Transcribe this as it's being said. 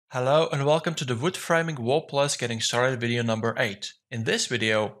Hello and welcome to the Wood Framing Wall Plus Getting Started video number 8. In this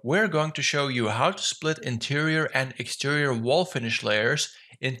video, we're going to show you how to split interior and exterior wall finish layers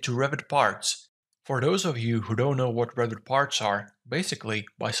into Revit parts. For those of you who don't know what Revit parts are, basically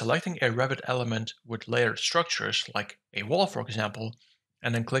by selecting a Revit element with layered structures, like a wall for example,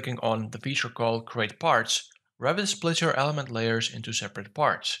 and then clicking on the feature called Create Parts, Revit splits your element layers into separate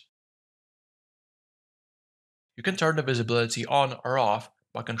parts. You can turn the visibility on or off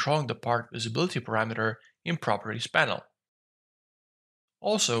by controlling the part visibility parameter in Properties panel.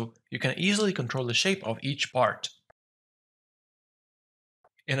 Also, you can easily control the shape of each part.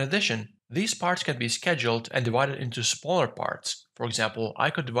 In addition, these parts can be scheduled and divided into smaller parts. For example,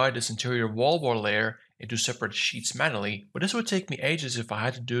 I could divide this interior wall layer into separate sheets manually, but this would take me ages if I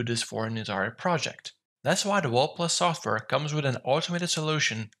had to do this for an entire project. That's why the Wall Plus software comes with an automated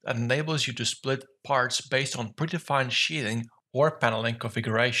solution that enables you to split parts based on predefined sheathing or paneling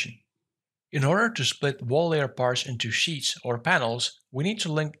configuration. In order to split wall layer parts into sheets or panels, we need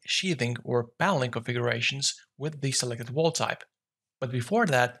to link sheathing or paneling configurations with the selected wall type. But before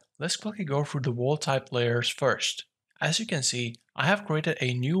that, let's quickly go through the wall type layers first. As you can see, I have created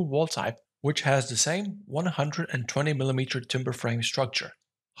a new wall type which has the same 120mm timber frame structure.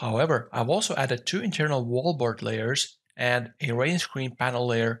 However, I've also added two internal wallboard layers and a rain screen panel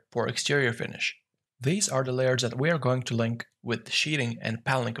layer for exterior finish. These are the layers that we are going to link with sheathing and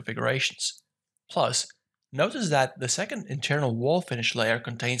paneling configurations. Plus, notice that the second internal wall finish layer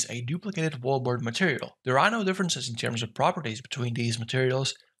contains a duplicated wallboard material. There are no differences in terms of properties between these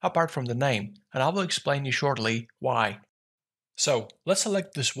materials apart from the name, and I will explain you shortly why. So, let's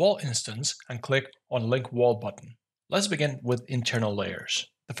select this wall instance and click on Link Wall button. Let's begin with internal layers.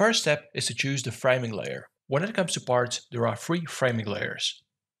 The first step is to choose the framing layer. When it comes to parts, there are 3 framing layers,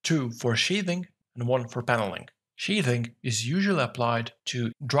 2 for sheathing and 1 for paneling. Sheathing is usually applied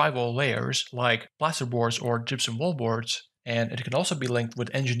to drywall layers like plasterboards or gypsum wallboards, and it can also be linked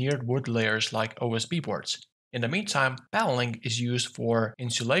with engineered wood layers like OSB boards. In the meantime, paneling is used for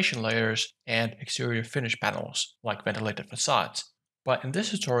insulation layers and exterior finish panels like ventilated facades. But in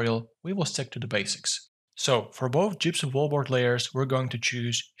this tutorial, we will stick to the basics. So for both gypsum wallboard layers, we're going to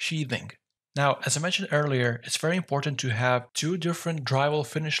choose sheathing. Now, as I mentioned earlier, it's very important to have 2 different drywall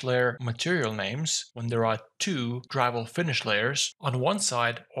finish layer material names when there are 2 drywall finish layers on one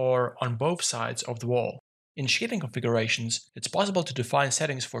side or on both sides of the wall. In sheathing configurations, it's possible to define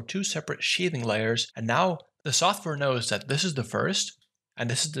settings for 2 separate sheathing layers, and now the software knows that this is the first and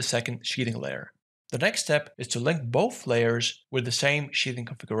this is the second sheathing layer. The next step is to link both layers with the same sheathing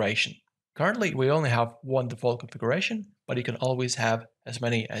configuration. Currently, we only have one default configuration, but you can always have as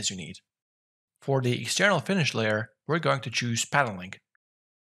many as you need. For the external finish layer, we're going to choose paneling.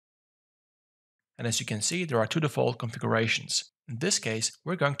 And as you can see, there are 2 default configurations. In this case,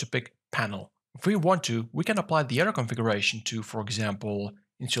 we're going to pick panel. If we want to, we can apply the other configuration to, for example,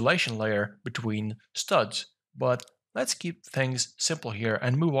 insulation layer between studs. But let's keep things simple here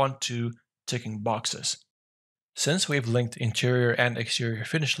and move on to ticking boxes. Since we've linked interior and exterior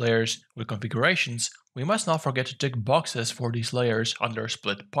finish layers with configurations, we must not forget to tick boxes for these layers under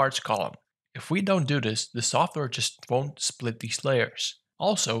Split Parts column. If we don't do this, the software just won't split these layers.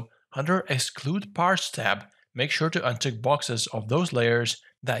 Also, under Exclude Parts tab, make sure to untick boxes of those layers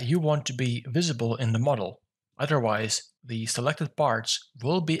that you want to be visible in the model. Otherwise, the selected parts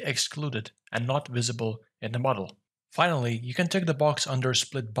will be excluded and not visible in the model. Finally, you can tick the box under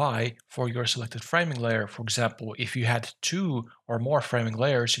Split By for your selected framing layer. For example, if you had 2 or more framing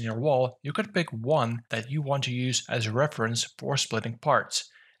layers in your wall, you could pick one that you want to use as a reference for splitting parts.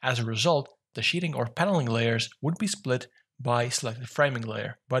 As a result, the sheathing or paneling layers would be split by selected framing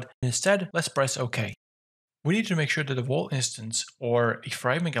layer, but instead, let's press OK. We need to make sure that the wall instance or a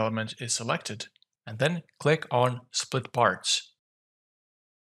framing element is selected, and then click on Split Parts.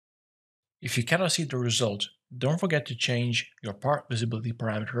 If you cannot see the result, don't forget to change your part visibility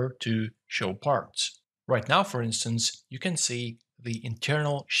parameter to Show Parts. Right now, for instance, you can see the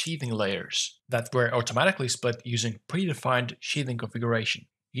internal sheathing layers that were automatically split using predefined sheathing configuration.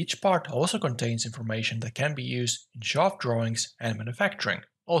 Each part also contains information that can be used in shop drawings and manufacturing.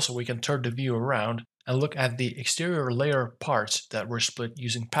 Also, we can turn the view around and look at the exterior layer parts that were split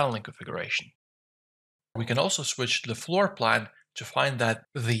using paneling configuration. We can also switch to the floor plan to find that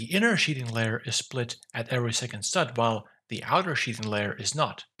the inner sheathing layer is split at every second stud while the outer sheathing layer is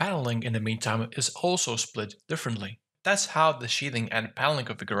not. Paneling, in the meantime, is also split differently. That's how the sheathing and paneling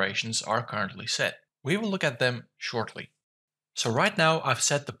configurations are currently set. We will look at them shortly. So right now I've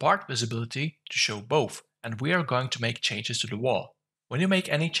set the part visibility to show both, and we are going to make changes to the wall. When you make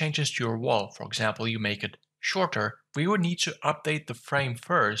any changes to your wall, for example, you make it shorter, we would need to update the frame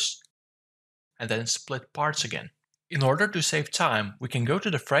first and then split parts again. In order to save time, we can go to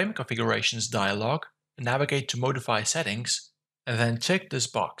the Frame Configurations dialog, navigate to Modify Settings, and then tick this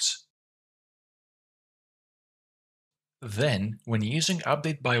box. Then, when using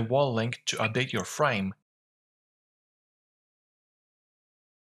Update by Wall link to update your frame,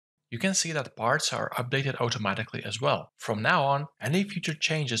 you can see that parts are updated automatically as well. From now on, any future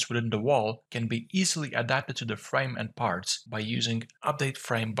changes within the wall can be easily adapted to the frame and parts by using Update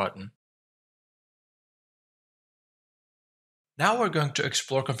Frame button. Now we're going to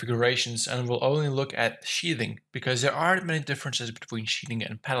explore configurations and we'll only look at sheathing because there aren't many differences between sheathing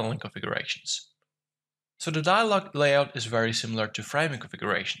and paneling configurations. So the dialog layout is very similar to framing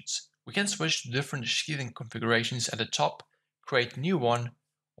configurations. We can switch to different sheathing configurations at the top, create a new one,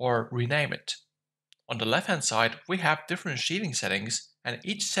 or rename it. On the left hand side, we have different sheathing settings, and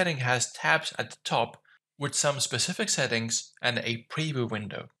each setting has tabs at the top with some specific settings and a preview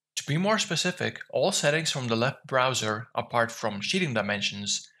window. To be more specific, all settings from the left browser, apart from sheathing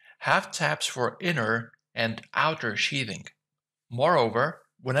dimensions, have tabs for inner and outer sheathing. Moreover,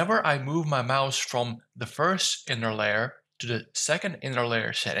 whenever I move my mouse from the first inner layer to the second inner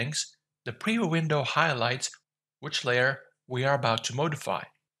layer settings, the preview window highlights which layer we are about to modify.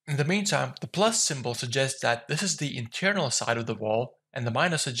 In the meantime, the plus symbol suggests that this is the internal side of the wall, and the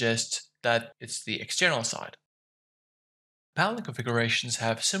minus suggests that it's the external side. Paneling configurations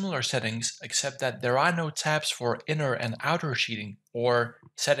have similar settings, except that there are no tabs for inner and outer sheathing, or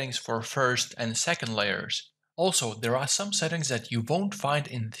settings for first and second layers. Also, there are some settings that you won't find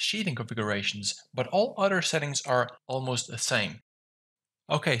in the sheathing configurations, but all other settings are almost the same.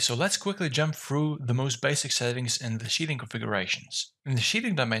 Okay, so let's quickly jump through the most basic settings in the sheathing configurations. In the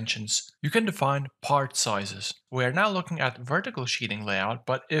sheathing dimensions, you can define part sizes. We are now looking at vertical sheathing layout,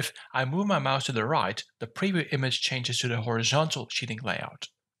 but if I move my mouse to the right, the preview image changes to the horizontal sheathing layout.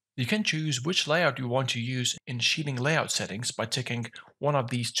 You can choose which layout you want to use in sheathing layout settings by ticking one of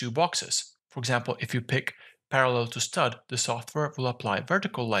these two boxes. For example, if you pick parallel to stud, the software will apply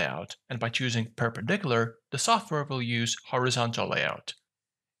vertical layout, and by choosing perpendicular, the software will use horizontal layout.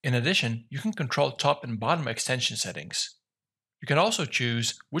 In addition, you can control top and bottom extension settings. You can also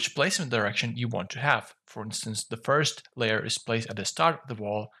choose which placement direction you want to have. For instance, the first layer is placed at the start of the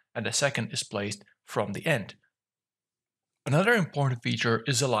wall and the second is placed from the end. Another important feature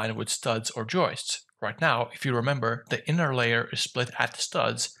is aligned with studs or joists. Right now, if you remember, the inner layer is split at the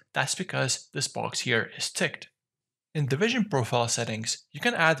studs. That's because this box here is ticked. In division profile settings, you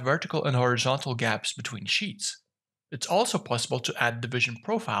can add vertical and horizontal gaps between sheets. It's also possible to add division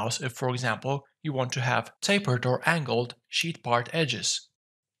profiles if, for example, you want to have tapered or angled sheet part edges.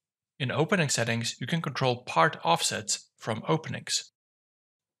 In opening settings, you can control part offsets from openings.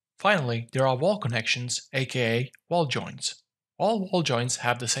 Finally, there are wall connections, aka wall joints. All wall joints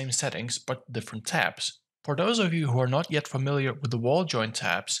have the same settings but different tabs. For those of you who are not yet familiar with the wall joint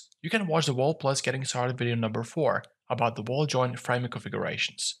tabs, you can watch the Wall Plus Getting Started video number 4 about the wall joint framing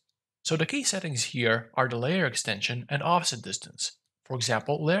configurations. So the key settings here are the layer extension and offset distance. For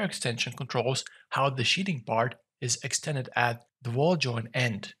example, layer extension controls how the sheathing part is extended at the wall joint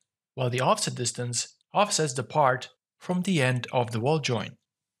end, while the offset distance offsets the part from the end of the wall joint.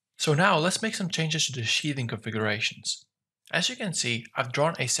 So now let's make some changes to the sheathing configurations. As you can see, I've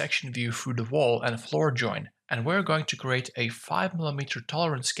drawn a section view through the wall and floor joint, and we're going to create a 5mm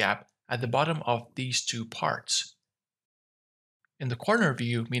tolerance gap at the bottom of these two parts. In the corner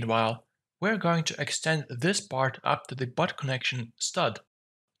view, meanwhile, we're going to extend this part up to the butt connection stud,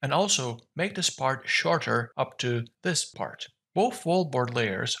 and also make this part shorter up to this part. Both wallboard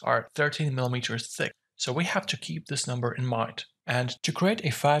layers are 13mm thick, so we have to keep this number in mind. And to create a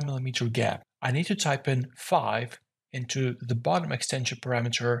 5mm gap, I need to type in 5 into the bottom extension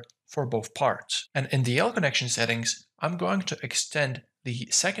parameter for both parts. And in the L connection settings, I'm going to extend the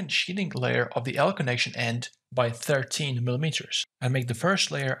second sheathing layer of the L connection end by 13mm and make the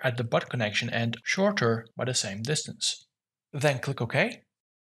first layer at the butt connection end shorter by the same distance. Then click OK.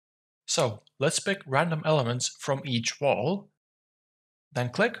 So let's pick random elements from each wall, then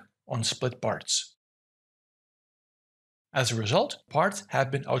click on Split Parts. As a result, parts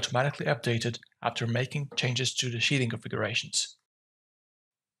have been automatically updated after making changes to the sheathing configurations.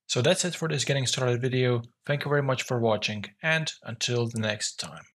 So that's it for this Getting Started video. Thank you very much for watching, and until the next time.